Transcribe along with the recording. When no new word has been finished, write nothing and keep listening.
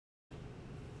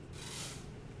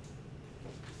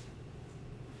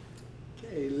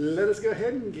go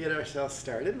ahead and get ourselves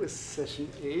started with session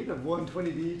 8 of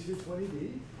 120D,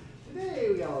 220D. Today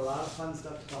we got a lot of fun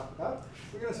stuff to talk about.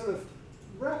 We're going to sort of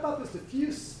wrap up just a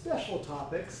few special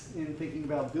topics in thinking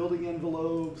about building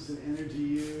envelopes and energy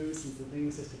use and some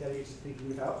things just to get you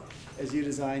thinking about as you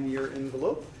design your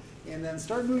envelope. And then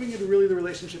start moving into really the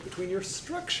relationship between your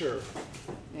structure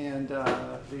and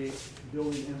the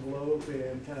building envelope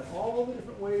and kind of all the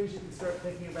different ways you can start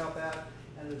thinking about that.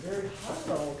 And at a very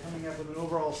high level, coming up with an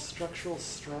overall structural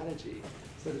strategy.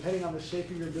 So depending on the shape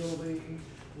of your building,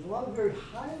 there's a lot of very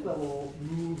high-level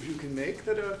moves you can make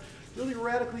that really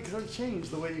radically kind of change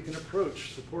the way you can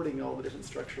approach supporting all the different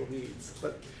structural needs.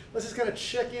 But let's just kind of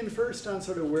check in first on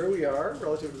sort of where we are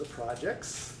relative to the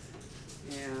projects.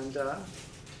 And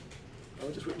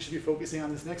just what you should be focusing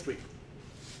on this next week.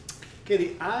 Okay,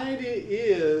 the idea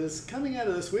is, coming out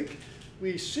of this week,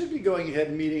 we should be going ahead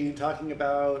and meeting and talking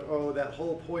about, that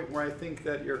whole point where I think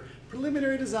that your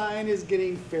preliminary design is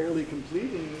getting fairly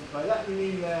complete. And by that we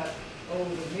mean that,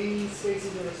 the main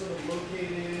spaces are sort of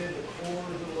located, the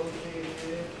cores are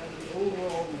located, and the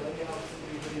overall layout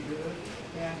is pretty good.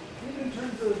 And even in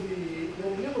terms of the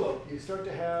building envelope, you start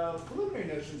to have preliminary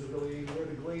notions of really where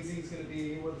the glazing is going to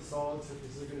be, where the solid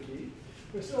surfaces are going to be.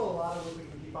 There's still a lot of what we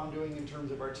can keep on doing in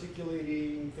terms of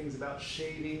articulating things about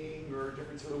shading or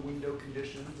different sort of window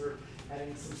conditions or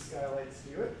adding some skylights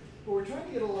to it. But we're trying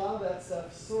to get a lot of that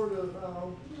stuff sort of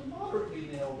moderately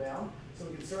nailed down so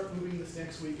we can start moving this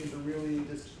next week into really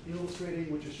just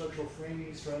illustrating what your structural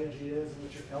framing strategy is and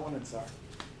what your elements are.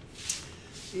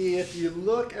 If you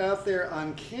look out there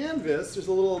on Canvas, there's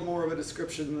a little more of a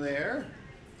description there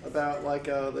about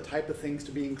the type of things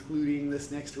to be including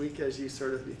this next week as you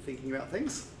sort of be thinking about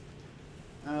things.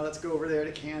 Let's go over there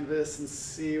to Canvas and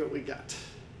see what we got.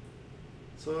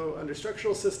 So under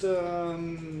structural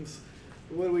systems,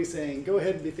 what are we saying? Go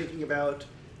ahead and be thinking about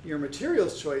your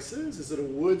materials choices. Is it a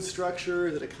wood structure?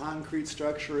 Is it a concrete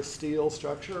structure, a steel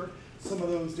structure? Some of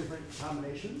those different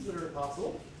combinations that are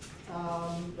possible.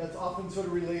 That's often sort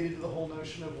of related to the whole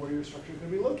notion of where your structure is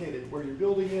going to be located, where you're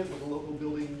building it, what the local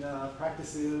building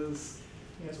practices,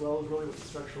 as well as really what the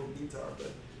structural needs are.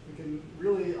 But we can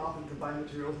really often combine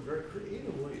materials in very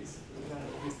creative ways to kind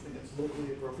of at least think it's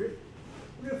locally appropriate.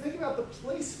 We're going to think about the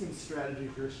placement strategy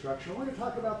for your structure. We're going to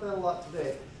talk about that a lot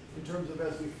today in terms of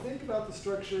as we think about the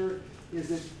structure, is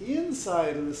it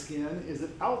inside of the skin, is it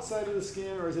outside of the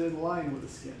skin, or is it in line with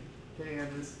the skin? Okay, and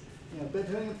this,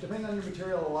 depending on your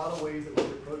material, a lot of ways that we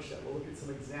can approach that. We'll look at some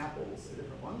examples of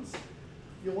different ones.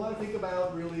 You'll want to think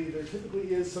about really, there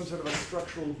typically is some sort of a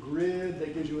structural grid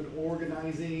that gives you an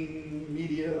organizing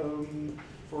medium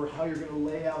for how you're going to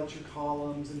lay out your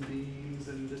columns and beams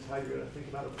and just how you're going to think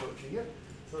about approaching it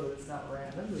so that it's not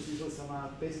random. There's usually some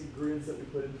basic grids that we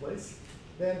put in place.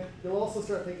 Then you'll also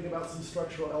start thinking about some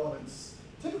structural elements.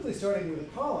 Typically starting with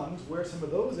the columns, where some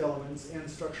of those elements and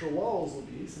structural walls will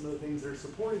be, some of the things that are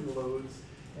supporting the loads,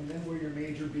 and then where your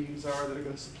major beams are that are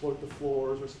going to support the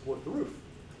floors or support the roof,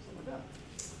 something like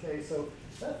that. Okay, so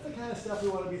that's the kind of stuff we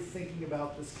want to be thinking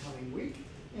about this coming week.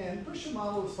 And push your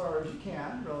model as far as you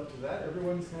can relative to that.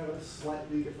 Everyone's kind of at a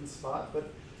slightly different spot,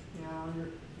 but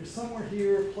you're somewhere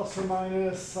here, plus or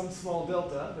minus some small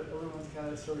delta, but everyone's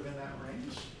kind of sort of in that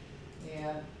range.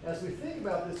 And as we think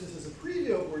about this, just as a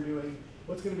preview of what we're doing,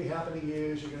 what's going to be happening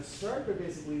is you're going to start by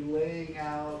basically laying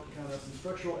out kind of some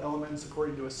structural elements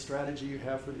according to a strategy you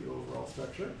have for the overall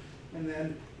structure. And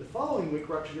then the following week,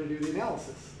 we're actually going to do the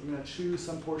analysis. We're going to choose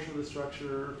some portion of the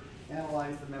structure,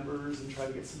 analyze the members, and try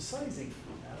to get some sizing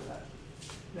out of that.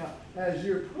 Now, as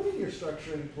you're putting your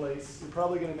structure in place, you're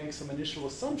probably going to make some initial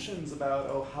assumptions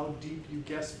about, how deep you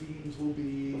guess beams will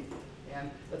be. And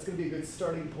that's going to be a good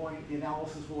starting point. The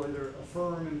analysis will either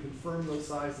affirm and confirm those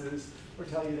sizes or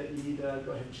tell you that you need to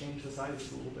go ahead and change the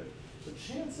sizes a little bit. But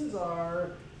chances are,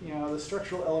 the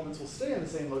structural elements will stay in the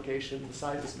same location. The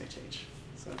sizes may change.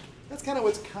 So that's kind of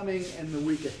what's coming in the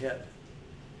week ahead.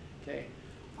 Okay.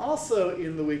 Also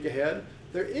in the week ahead,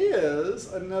 there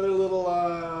is another little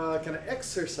kind of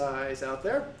exercise out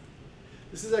there.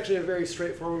 This is actually a very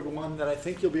straightforward one that I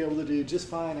think you'll be able to do just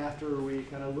fine after we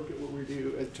kind of look at what we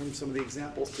do in terms of some of the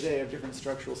examples today of different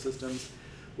structural systems.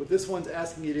 What this one's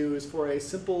asking you to do is for a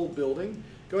simple building,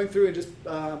 going through and just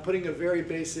putting a very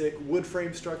basic wood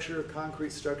frame structure,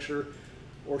 concrete structure,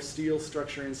 or steel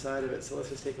structure inside of it. So let's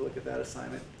just take a look at that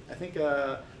assignment. I think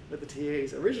what the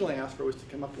TAs originally asked for was to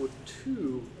come up with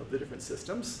 2 of the different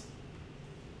systems.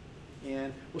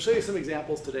 And we'll show you some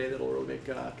examples today that'll really make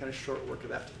kind of short work of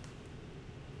that.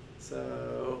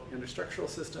 So under structural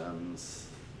systems,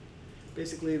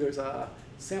 basically there's a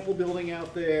sample building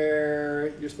out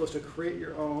there. You're supposed to create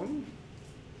your own.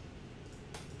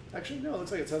 Actually, no, it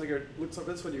sounds like looks like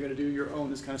this one you're going to do your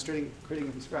own, is kind of creating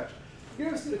it from scratch.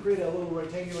 You're just going to create a little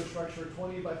rectangular structure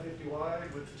 20 by 50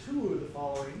 wide with two of the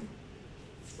following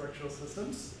structural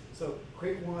systems. So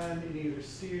create one in either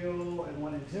steel and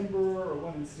one in timber, or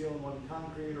one in steel and one in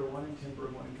concrete, or one in timber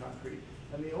and one in concrete.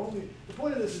 And the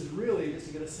point of this is really just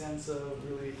to get a sense of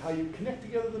really how you connect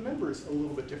together the members a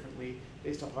little bit differently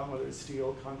based upon whether it's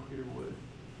steel, concrete, or wood.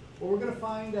 What we're going to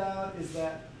find out is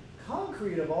that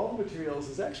concrete of all the materials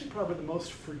is actually probably the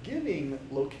most forgiving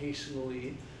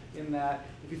locationally, in that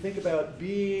if you think about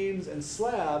beams and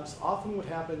slabs, often what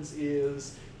happens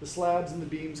is the slabs and the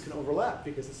beams can overlap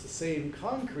because it's the same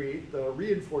concrete. The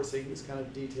reinforcing is kind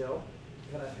of detail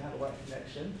to kind of handle that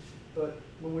connection. But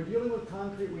when we're dealing with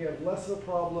concrete, we have less of a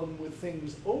problem with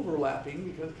things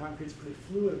overlapping because concrete's pretty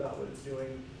fluid about what it's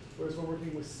doing. Whereas when we're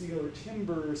working with steel or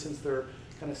timber, since they're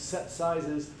kind of set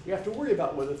sizes, we have to worry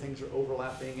about whether things are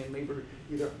overlapping and maybe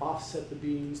either offset the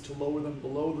beams to lower them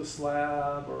below the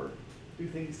slab or do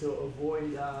things to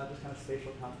avoid just kind of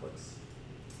spatial conflicts.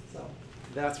 So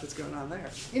that's what's going on there.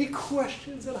 Any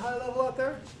questions at a high level out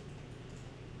there?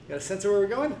 Got a sense of where we're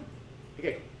going?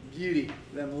 Okay, beauty.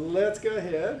 Then let's go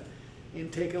ahead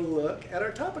and take a look at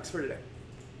our topics for today.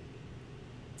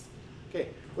 Okay,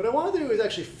 what I want to do is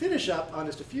actually finish up on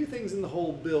just a few things in the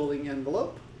whole building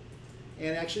envelope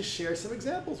and actually share some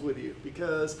examples with you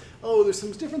because, there's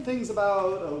some different things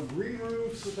about green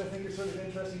roofs, which I think are sort of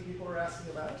interesting, people are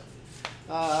asking about.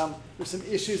 There's some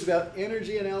issues about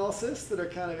energy analysis that are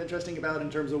kind of interesting about in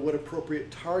terms of what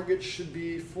appropriate targets should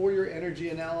be for your energy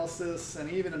analysis,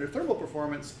 and even under thermal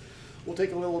performance, we'll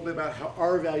take a little bit about how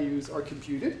R values are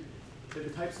computed, so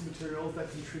the types of materials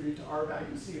that contribute to R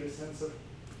values, so you get a sense of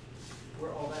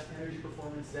where all that energy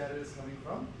performance data is coming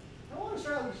from. I want to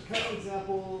start with just a couple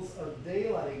examples of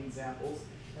daylighting examples,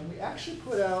 and we actually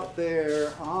put out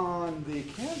there on the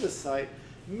Canvas site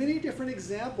many different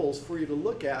examples for you to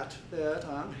look at that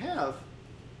have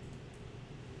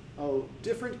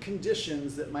different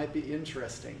conditions that might be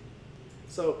interesting.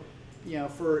 So,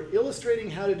 for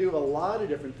illustrating how to do a lot of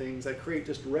different things, I create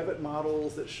just Revit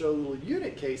models that show little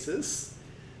unit cases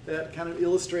that kind of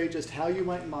illustrate just how you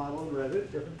might model in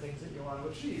Revit different things that you want to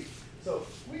achieve. So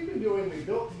we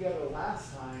built together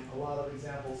last time a lot of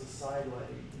examples of side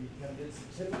lighting. We kind of did some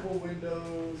typical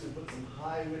windows and put some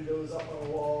high windows up on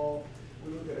a wall.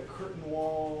 We looked at a curtain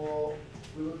wall.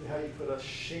 We looked at how you put a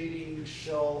shading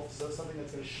shelf, so something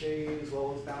that's going to shade as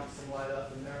well as bounce some light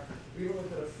up in there. We even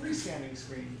looked at a freestanding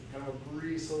screen, kind of a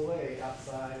brise soleil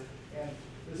outside. And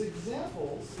there's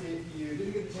examples, if you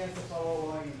didn't get a chance to follow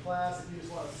along in class, if you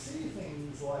just want to see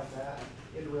things like that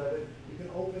in Revit, you can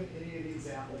open any of the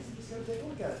examples and just kind of take a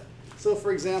look at it. So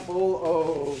for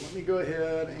example, let me go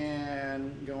ahead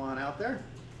and go on out there.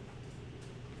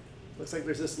 Looks like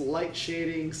there's this light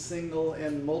shading, single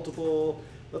and multiple.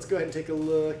 Let's go ahead and take a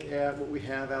look at what we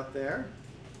have out there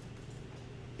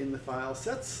in the file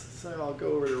sets. So I'll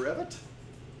go over to Revit.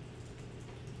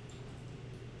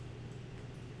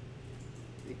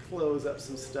 Close up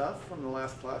some stuff from the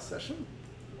last class session.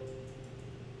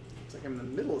 Looks like I'm in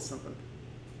the middle of something.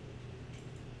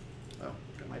 Oh,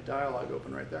 got my dialog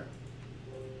open right there.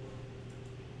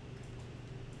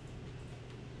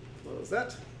 Close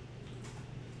that.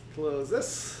 Close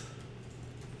this.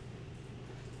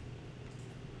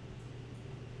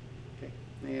 Okay,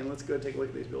 and let's go and take a look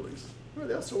at these buildings. Are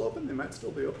they all still open? They might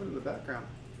still be open in the background.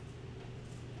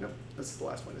 Nope, this is the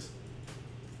last one.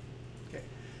 Okay.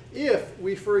 If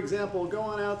we, for example, go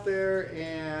on out there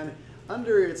and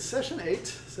under it's session 8,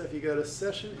 so if you go to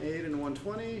session 8 in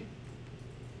 120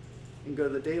 and go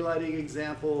to the daylighting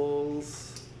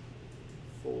examples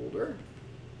folder,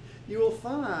 you will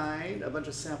find a bunch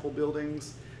of sample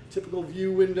buildings, typical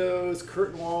view windows,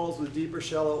 curtain walls with deeper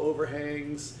shallow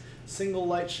overhangs, single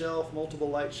light shelf, multiple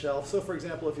light shelf. So for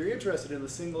example, if you're interested in the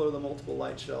single or the multiple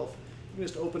light shelf, you can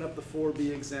just open up the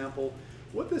 4B example.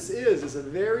 What this is a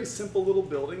very simple little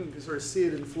building. You can sort of see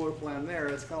it in floor plan there.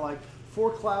 It's kind of like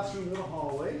 4 classrooms in a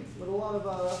hallway with a lot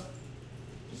of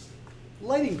just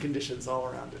lighting conditions all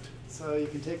around it. So you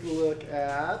can take a look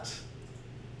at,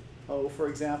 for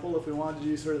example, if we wanted to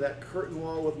do sort of that curtain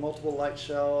wall with multiple light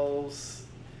shelves,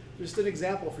 just an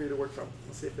example for you to work from.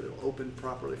 Let's see if it'll open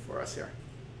properly for us here.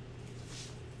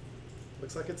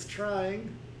 Looks like it's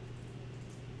trying.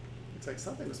 Looks like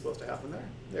something was supposed to happen there.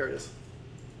 There it is.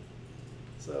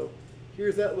 So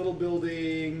here's that little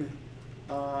building.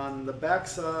 On the back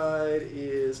side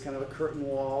is kind of a curtain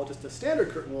wall, just a standard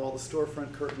curtain wall, the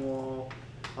storefront curtain wall.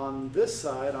 On this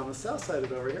side, on the south side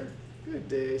of it over here. Good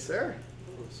day, sir.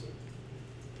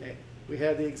 Okay. we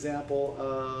had the example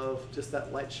of just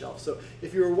that light shelf. So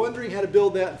if you were wondering how to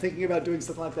build that and thinking about doing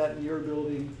something like that in your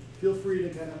building, feel free to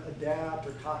kind of adapt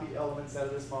or copy elements out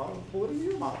of this model and pull it into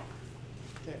your model.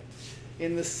 Okay.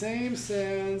 In the same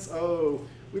sense,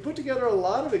 we put together a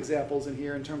lot of examples in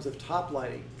here in terms of top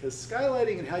lighting, because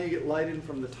skylighting and how you get light in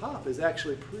from the top is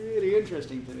actually pretty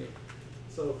interesting to me.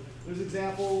 So there's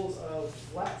examples of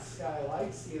flat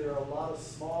skylights, either a lot of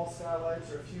small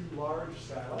skylights or a few large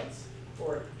skylights,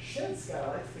 or shed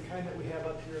skylights, the kind that we have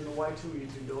up here in the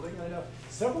Y2E2 building. I know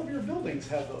several of your buildings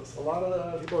have those. A lot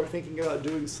of people are thinking about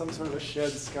doing some sort of a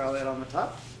shed skylight on the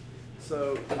top.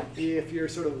 So if you're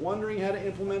sort of wondering how to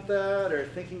implement that or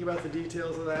thinking about the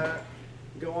details of that,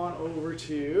 go on over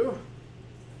to,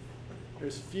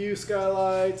 there's few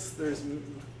skylights, there's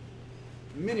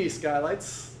mini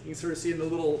skylights. You can sort of see in the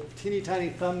little teeny tiny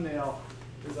thumbnail,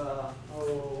 there's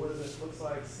what is it, looks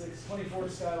like 24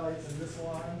 skylights in this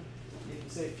one. You can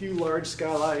say a few large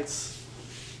skylights.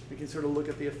 We can sort of look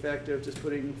at the effect of just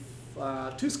putting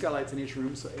 2 skylights in each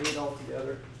room, so 8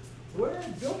 altogether. The way I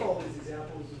built all these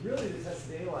examples is really to test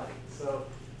daylighting. So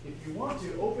if you want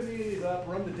to, open any of these up,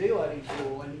 run the daylighting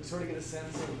tool, and you can sort of get a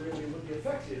sense of really what the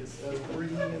effect is of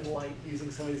bringing in light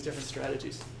using some of these different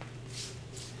strategies.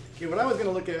 Okay, what I was going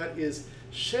to look at is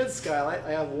shed skylight.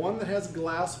 I have one that has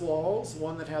glass walls,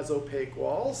 one that has opaque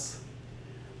walls.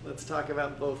 Let's talk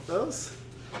about both those.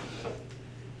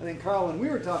 I think, Carl, when we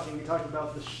were talking, we talked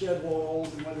about the shed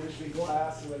walls and whether it should be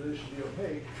glass and whether it should be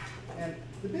opaque. And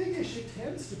the big issue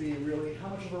tends to be really how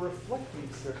much of a reflecting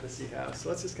surface you have. So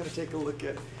let's just kind of take a look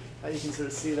at how you can sort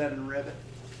of see that in Revit.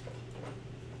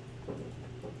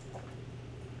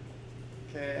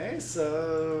 Okay,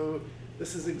 so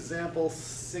this is example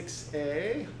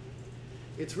 6A.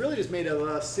 It's really just made of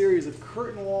a series of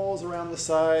curtain walls around the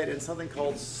side and something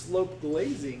called slope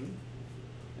glazing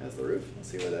as the roof. Let's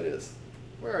see where that is.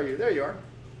 Where are you? There you are.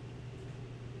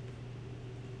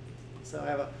 So I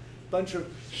have a bunch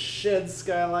of shed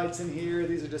skylights in here.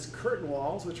 These are just curtain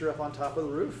walls, which are up on top of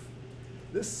the roof.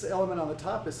 This element on the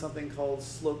top is something called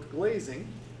sloped glazing.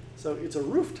 So it's a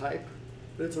roof type,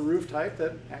 but it's a roof type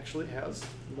that actually has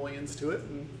mullions to it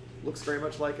and looks very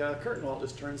much like a curtain wall,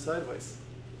 just turned sideways.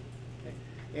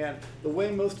 Okay. And the way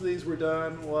most of these were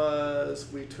done was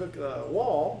we took a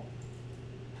wall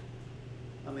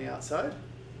on the outside,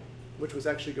 which was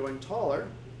actually going taller.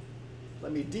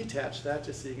 Let me detach that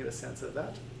just so you get a sense of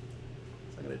that.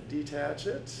 So I'm going to detach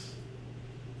it.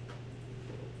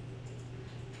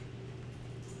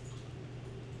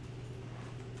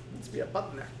 Needs to be a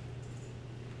button there.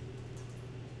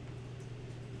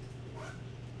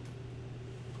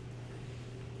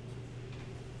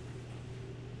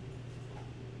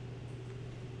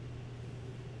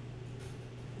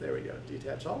 There we go,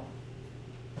 detach all.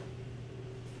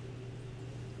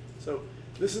 So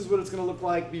this is what it's going to look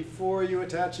like before you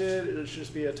attach it. It'll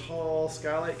just be a tall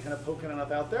skylight kind of poking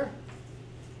up out there.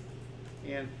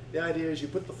 And the idea is you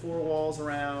put the 4 walls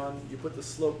around, you put the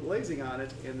slope glazing on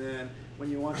it, and then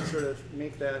when you want to sort of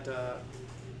make that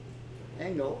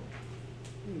angle,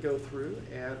 you can go through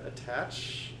and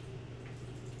attach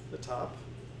the top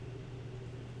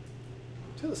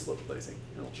to the slope glazing,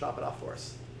 and it'll chop it off for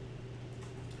us.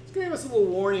 It's going to give us a little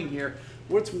warning here.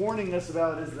 What it's warning us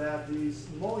about is that these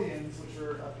mullions, which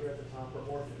are up here at the top,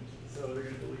 are orphaned. So they're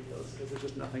going to delete those because there's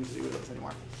just nothing to do with those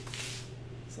anymore.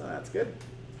 So that's good.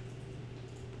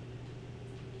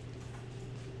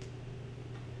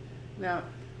 Now,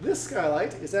 this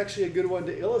skylight is actually a good one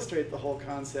to illustrate the whole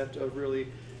concept of really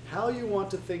how you want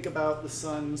to think about the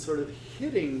sun sort of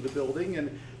hitting the building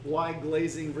and why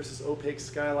glazing versus opaque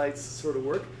skylights sort of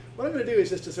work. What I'm going to do is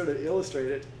just to sort of illustrate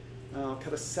it. I'll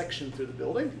cut a section through the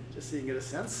building just so you can get a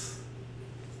sense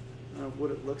of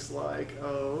what it looks like.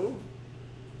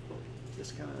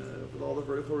 Just kind of with all the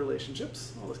vertical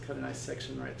relationships. I'll just cut a nice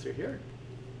section right through here.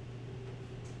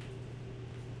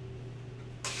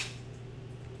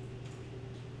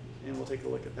 And we'll take a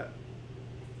look at that.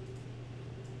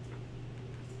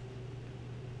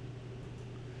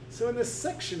 So in this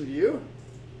section view,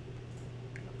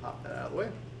 I'll pop that out of the way.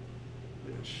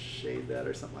 We can shade that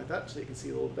or something like that so you can see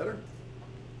a little better.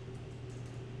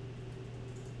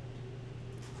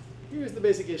 Here's the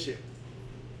basic issue.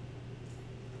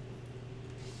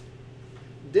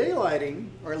 Daylighting,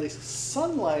 or at least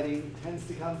sunlighting, tends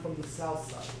to come from the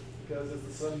south side because as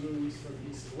the sun moves from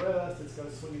east to west, it's going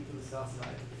to swing into the south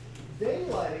side.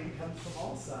 Daylighting comes from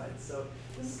all sides. So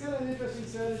this is kind of an interesting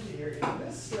strategy here. In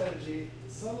this strategy,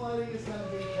 sunlighting is kind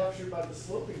of being captured by the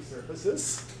sloping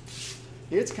surfaces.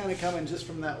 It's kind of coming just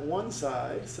from that one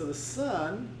side. So the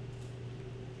sun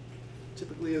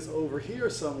typically is over here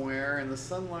somewhere, and the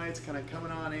sunlight's kind of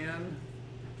coming on in.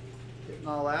 getting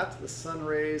all that. The sun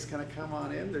rays kind of come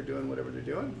on in. They're doing whatever they're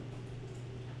doing.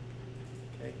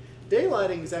 Okay.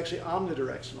 Daylighting is actually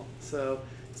omnidirectional. So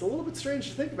it's a little bit strange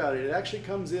to think about it. It actually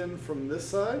comes in from this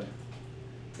side.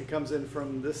 It comes in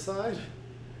from this side.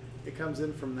 It comes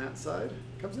in from that side.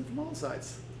 It comes in from all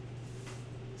sides.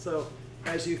 So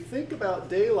as you think about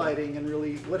daylighting and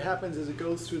really what happens as it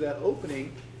goes through that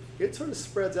opening, it sort of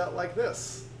spreads out like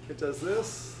this. It does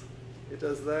this, it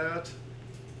does that,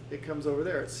 it comes over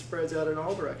there. It spreads out in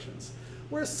all directions.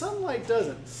 Whereas sunlight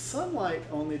doesn't. Sunlight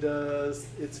only does,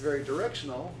 it's very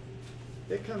directional.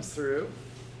 It comes through,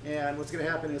 and what's going to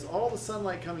happen is all the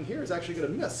sunlight coming here is actually going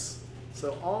to miss.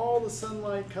 So all the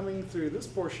sunlight coming through this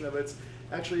portion of it's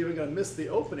actually even going to miss the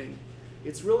opening.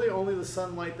 It's really only the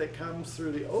sunlight that comes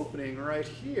through the opening right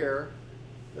here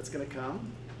that's going to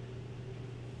come.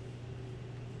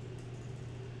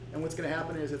 And what's going to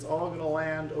happen is it's all going to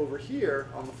land over here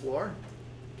on the floor.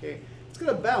 Okay, it's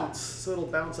going to bounce, so it'll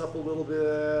bounce up a little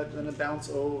bit, then it bounce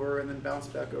over, and then bounce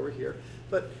back over here.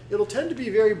 But it'll tend to be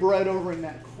very bright over in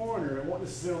that corner. It won't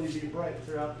necessarily be bright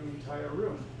throughout the entire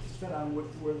room, depending on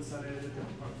where the sun is at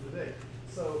different parts of the day.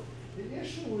 So the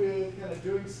issue with kind of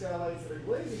doing skylights that are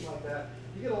glazing like that,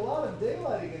 you get a lot of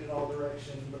daylighting in all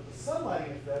directions, but the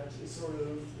sunlighting effect is sort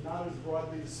of not as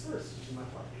broadly dispersed as you might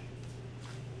like.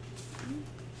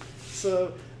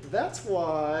 So that's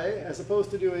why, as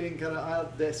opposed to doing kind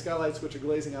of the skylights which are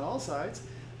glazing on all sides,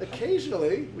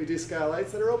 occasionally we do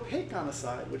skylights that are opaque on the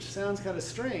side, which sounds kind of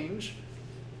strange,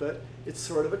 but it's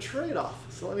sort of a trade-off.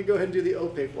 So let me go ahead and do the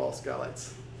opaque wall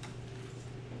skylights.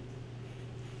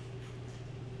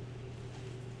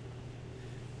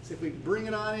 So if we bring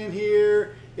it on in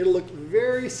here, it'll look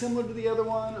very similar to the other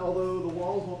one, although the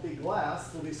walls won't be glass.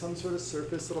 There'll be some sort of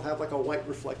surface that'll have like a white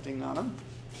reflecting on them.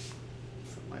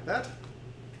 Something like that.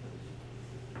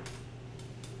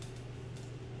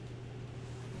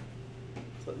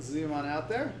 So let's zoom on out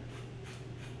there.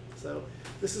 So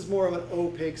this is more of an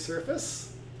opaque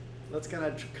surface. Let's kind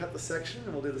of cut the section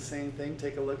and we'll do the same thing.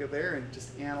 Take a look at there and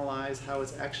just analyze how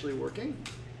it's actually working.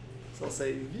 So I'll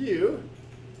say view.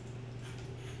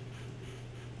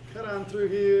 Cut on through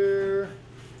here.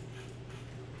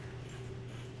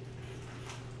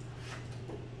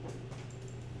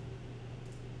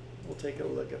 We'll take a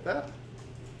look at that.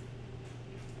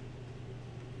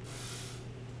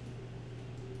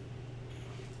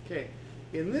 Okay,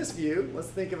 in this view, let's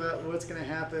think about what's going to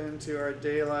happen to our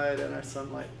daylight and our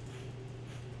sunlight.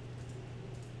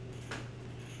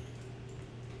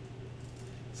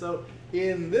 So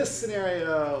in this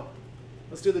scenario,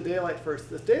 let's do the daylight first.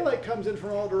 The daylight comes in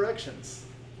from all directions.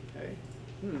 Okay,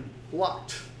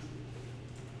 blocked.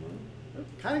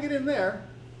 Kind of get in there.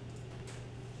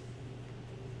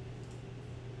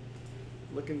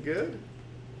 Looking good.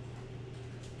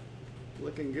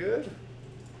 Looking good.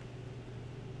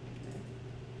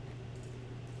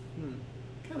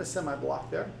 Kind of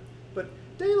semi-blocked there. But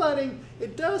daylighting,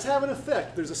 it does have an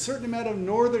effect. There's a certain amount of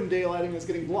northern daylighting that's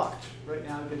getting blocked right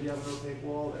now because you have an opaque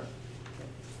wall there.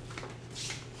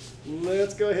 Okay.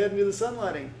 Let's go ahead and do the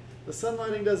sunlighting. The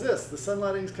sunlighting does this. The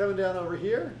sunlighting is coming down over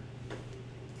here,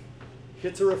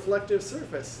 hits a reflective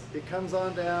surface. It comes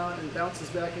on down and bounces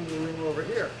back into the room over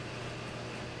here.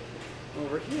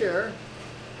 Over here,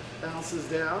 bounces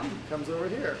down, comes over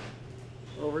here.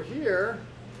 Over here,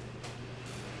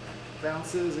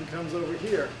 bounces and comes over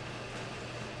here.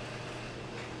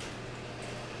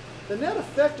 The net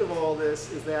effect of all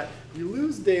this is that you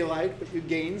lose daylight, but you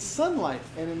gain sunlight.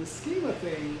 And in the scheme of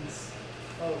things,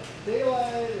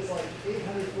 daylight is like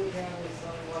 800 foot candles,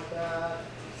 something like that.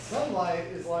 Sunlight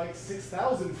is like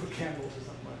 6,000 foot candles or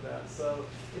something like that. So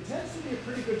it tends to be a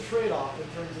pretty good trade-off in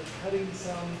terms of cutting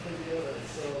some for the other.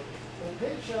 So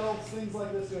opaque shelves, things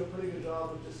like this do a pretty good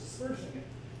job of just dispersing it.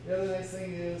 The other nice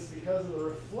thing is, because of the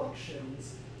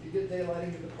reflections, you get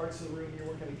daylighting in the parts of the room you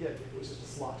weren't going to get if it was just a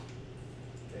slot.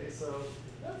 Okay, so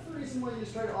that's the reason why you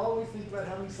just try to always think about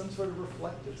having some sort of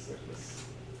reflective surface.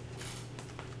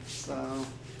 So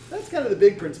that's kind of the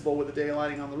big principle with the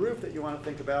daylighting on the roof that you want to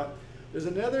think about. There's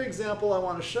another example I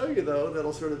want to show you, though,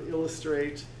 that'll sort of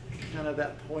illustrate kind of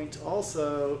that point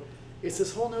also. It's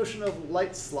this whole notion of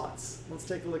light slots. Let's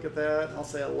take a look at that. I'll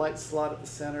say a light slot at the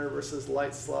center versus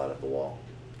light slot at the wall.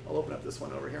 I'll open up this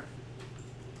one over here.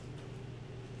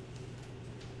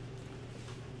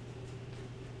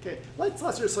 Okay, light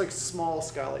slots are just like small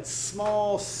skylights,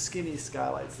 small skinny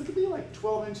skylights. They could be like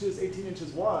 12 inches, 18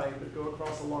 inches wide, but go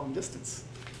across a long distance.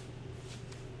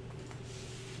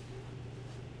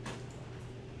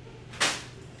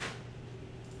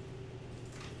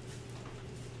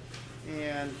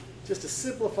 And just to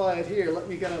simplify it here, let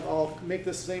me I'll make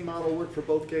this same model work for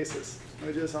both cases. Let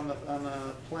me do this on the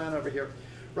plan over here.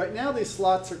 Right now these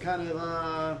slots are kind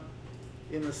of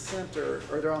in the center,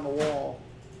 or they're on the wall.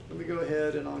 Let me go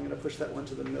ahead and I'm going to push that one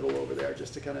to the middle over there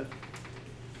just to kind of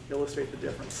illustrate the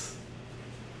difference.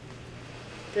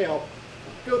 Okay, I'll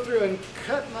go through and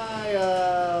cut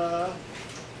my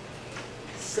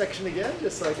section again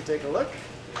just so I can take a look.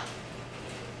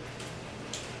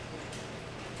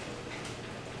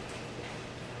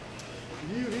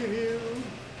 View.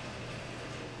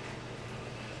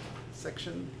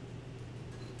 Section.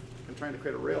 I'm trying to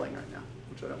create a railing right now,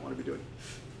 which I don't want to be doing.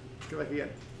 Let's go back again.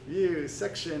 View,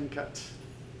 section, cut.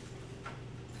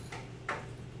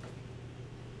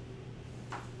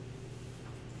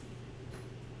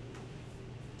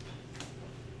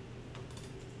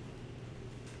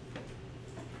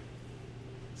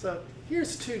 So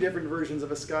here's two different versions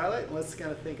of a skylight, and let's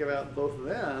kind of think about both of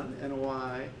them and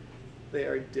why they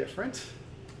are different.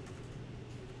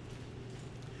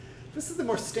 This is the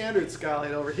more standard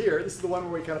skylight over here. This is the one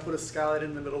where we kind of put a skylight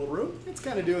in the middle of the room. It's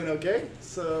kind of doing okay.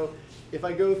 So if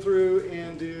I go through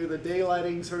and do the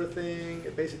daylighting sort of thing,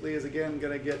 it basically is, again,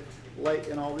 going to get light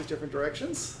in all these different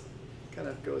directions. Kind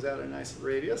of goes out a nice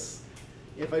radius.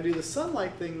 If I do the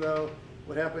sunlight thing, though,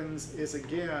 what happens is,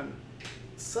 again,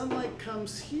 sunlight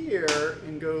comes here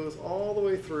and goes all the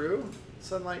way through.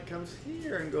 Sunlight comes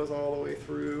here and goes all the way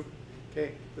through.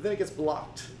 Okay, but then it gets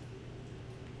blocked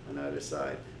on the other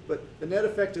side. But the net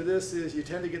effect of this is you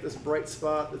tend to get this bright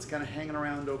spot that's kind of hanging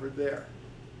around over there.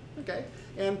 Okay,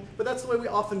 but that's the way we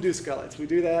often do skylights. We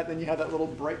do that, then you have that little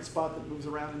bright spot that moves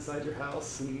around inside your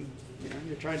house, and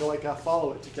you're trying to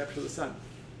follow it to capture the sun.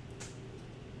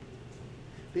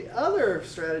 The other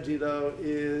strategy, though,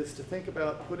 is to think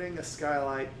about putting a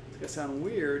skylight, it's going to sound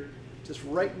weird, just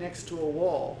right next to a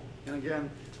wall. And again,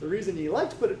 the reason you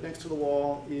like to put it next to the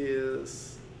wall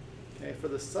is, okay, for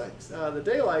the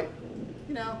daylight,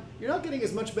 you're not getting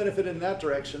as much benefit in that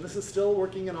direction. This is still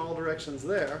working in all directions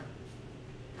there.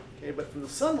 Okay, but from the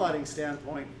sunlighting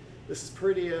standpoint, this is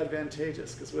pretty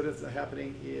advantageous, because what is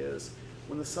happening is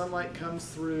when the sunlight comes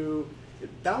through,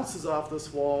 it bounces off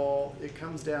this wall, it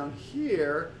comes down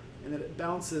here, and then it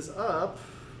bounces up.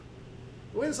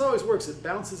 The way this always works, it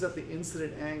bounces at the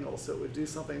incident angle, so it would do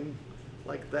something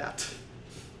like that.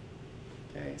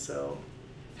 Okay, so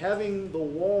having the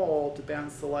wall to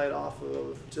bounce the light off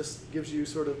of just gives you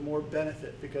sort of more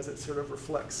benefit because it sort of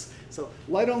reflects. So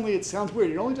light only, it sounds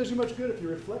weird, it only does you much good if you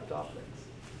reflect off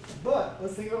things. But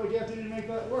let's think about what you have to do to make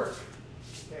that work.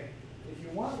 Okay, if you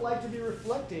want light to be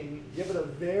reflecting, give it a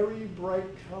very bright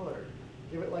color.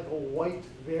 Give it like a white,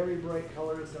 very bright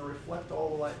color that's going to reflect all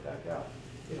the light back out.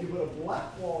 If you put a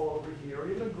black wall over here, or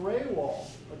even a gray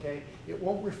wall, okay, it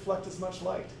won't reflect as much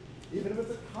light. Even if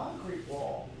it's a concrete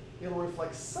wall, it'll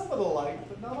reflect some of the light,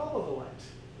 but not all of the light.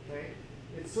 Okay?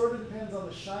 It sort of depends on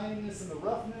the shininess and the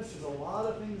roughness. There's a lot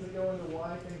of things that go into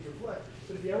why things reflect.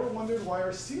 But if you ever wondered why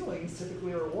our ceilings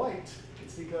typically are white,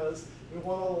 it's because we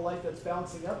want all the light that's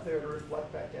bouncing up there to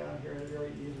reflect back down here in a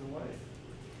very even way.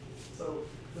 So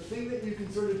the thing that you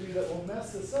can sort of do that will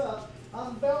mess this up,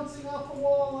 I'm bouncing off the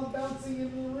wall, I'm bouncing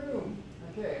into the room.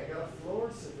 Okay, I got a floor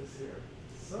surface here.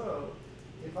 So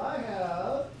if I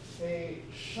have a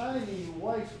shiny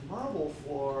white marble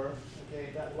floor, okay,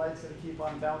 that light's going to keep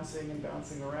on bouncing and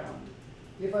bouncing around.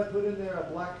 If I put in there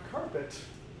a black carpet,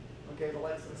 okay, the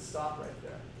light's going to stop right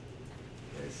there.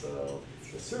 Okay, so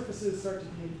the surfaces start to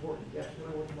be important. You have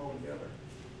to work them all together.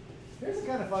 Here's a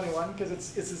kind of funny one, because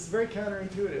it's very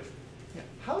counterintuitive. Yeah,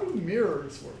 how do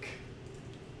mirrors work?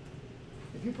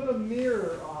 If you put a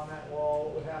mirror on that wall,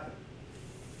 what would happen?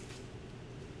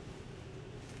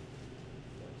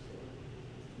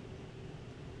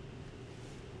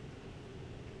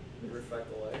 You reflect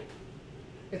the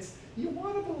light? You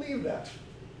want to believe that.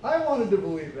 I wanted to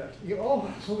believe that. You all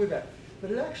want to believe that.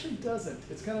 But it actually doesn't.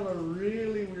 It's kind of a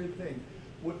really weird thing.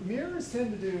 What mirrors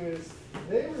tend to do is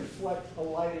they reflect a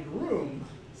lighted room.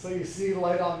 So you see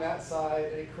light on that side,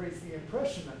 and it creates the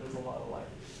impression that there's a lot of light.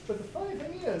 But the funny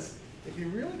thing is, if you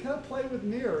really kind of play with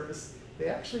mirrors, they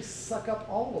actually suck up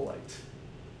all the light.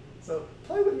 So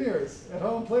play with mirrors at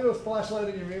home. Play with a flashlight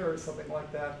in your mirror or something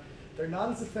like that. They're not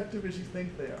as effective as you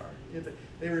think they are.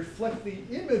 They reflect the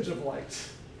image of light,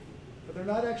 but they're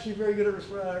not actually very good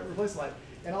at replacing light.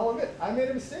 And I'll admit, I made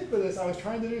a mistake with this. I was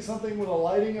trying to do something with a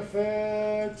lighting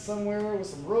effect somewhere with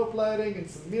some rope lighting and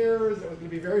some mirrors. It was going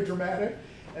to be very dramatic.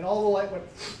 And all the light went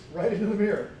right into the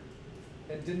mirror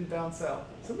and didn't bounce out.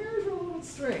 So mirrors are a little bit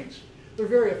strange. They're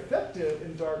very effective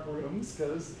in dark rooms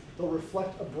because they'll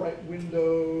reflect a bright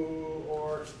window,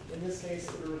 or in this case,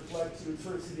 it would reflect, you would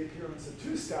sort of see the appearance of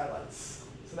two skylights.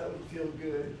 So that would feel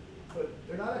good. but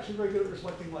they're not actually very good at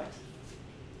reflecting light.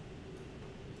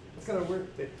 It's kind of weird.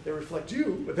 They reflect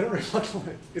you, but they don't reflect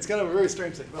light. It's kind of a very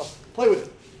strange thing. Well, play with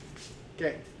it.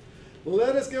 Okay.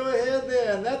 Let us go ahead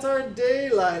then. That's our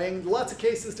daylighting. Lots of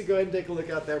cases to go ahead and take a look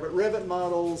at there. But Revit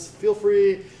models, feel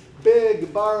free,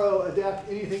 beg, borrow, adapt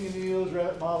anything in those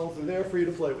Revit models. They're there for you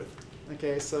to play with.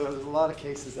 Okay, so there's a lot of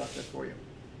cases out there for you.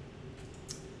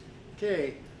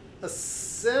 Okay, a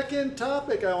second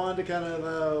topic I wanted to kind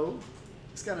of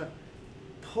just kind of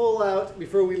pull out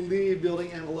before we leave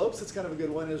building envelopes. It's kind of a good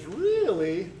one. Is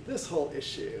really this whole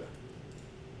issue.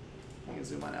 You can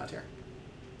zoom on out here.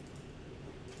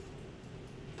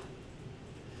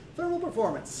 Thermal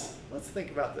performance. Let's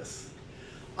think about this.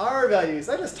 R values.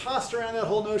 I just tossed around that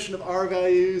whole notion of R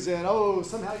values and, oh,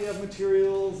 somehow you have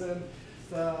materials and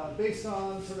based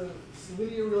on sort of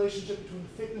linear relationship between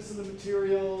the thickness of the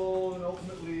material and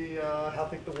ultimately how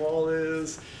thick the wall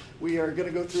is, we are going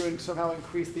to go through and somehow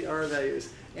increase the R values.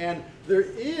 And there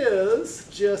is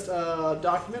just a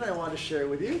document I want to share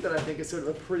with you that I think is sort of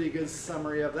a pretty good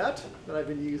summary of that I've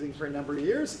been using for a number of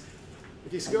years.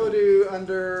 If you go to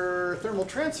under thermal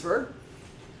transfer,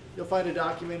 you'll find a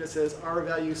document that says R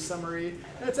value summary.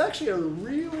 And it's actually a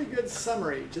really good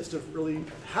summary just of really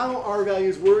how R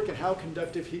values work and how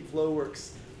conductive heat flow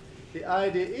works. The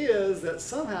idea is that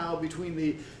somehow between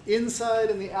the inside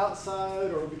and the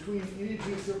outside, or between any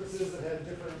two surfaces that have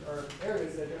different, or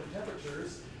areas that have different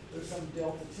temperatures, there's some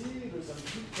delta T, there's some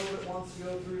heat flow that wants to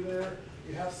go through there.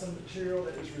 You have some material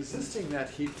that is resisting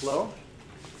that heat flow.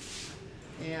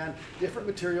 And different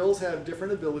materials have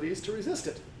different abilities to resist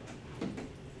it.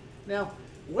 Now,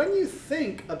 when you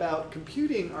think about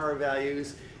computing R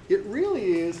values, it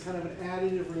really is kind of an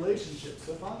additive relationship.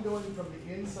 So if I'm going from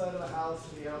the inside of the house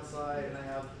to the outside, and I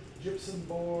have gypsum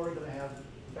board, and I have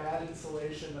bad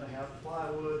insulation, and I have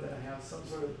plywood, and I have some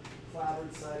sort of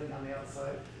clapboard siding on the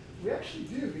outside, we actually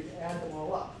do need to add them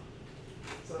all up.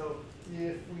 So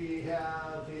if we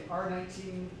have the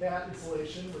R19 batt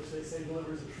insulation, which they say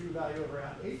delivers a true value of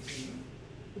around 18,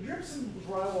 the gypsum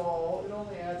drywall, it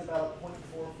only adds about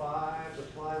 0.45, the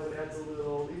plywood adds a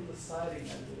little, even the siding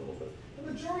adds a little bit.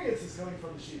 The majority of this is coming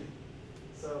from the sheeting.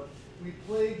 So we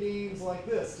play games like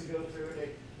this to go through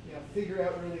and figure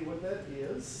out really what that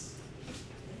is.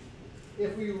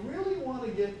 If we really want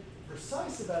to get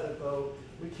precise about it though,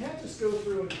 we can't just go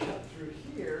through and cut through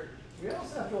here. We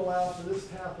also have to allow for this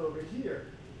path over here,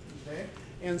 okay?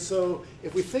 And so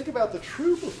if we think about the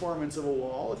true performance of a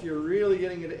wall, if you're really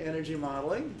getting into energy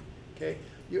modeling, okay,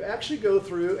 you actually go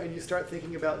through and you start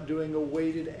thinking about doing a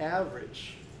weighted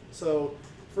average. So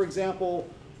for example,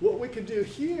 what we could do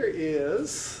here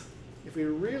is, if we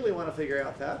really want to figure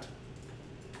out that,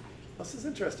 this is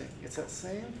interesting. It's that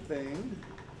same thing.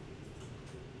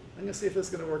 I'm going to see if this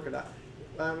is going to work or not.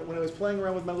 When I was playing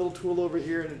around with my little tool over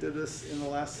here, and it did this in the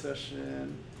last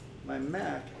session, my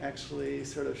Mac actually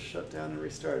sort of shut down and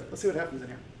restarted. Let's see what happens in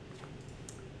here.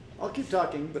 I'll keep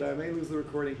talking, but I may lose the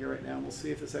recording here right now, and we'll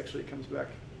see if this actually comes back.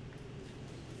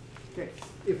 Okay,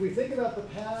 if we think about the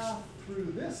path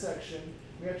through this section,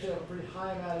 we actually have a pretty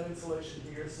high amount of insulation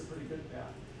here. It's a pretty good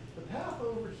path. The path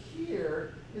over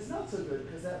here is not so good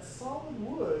because that solid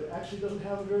wood actually doesn't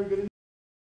have a very good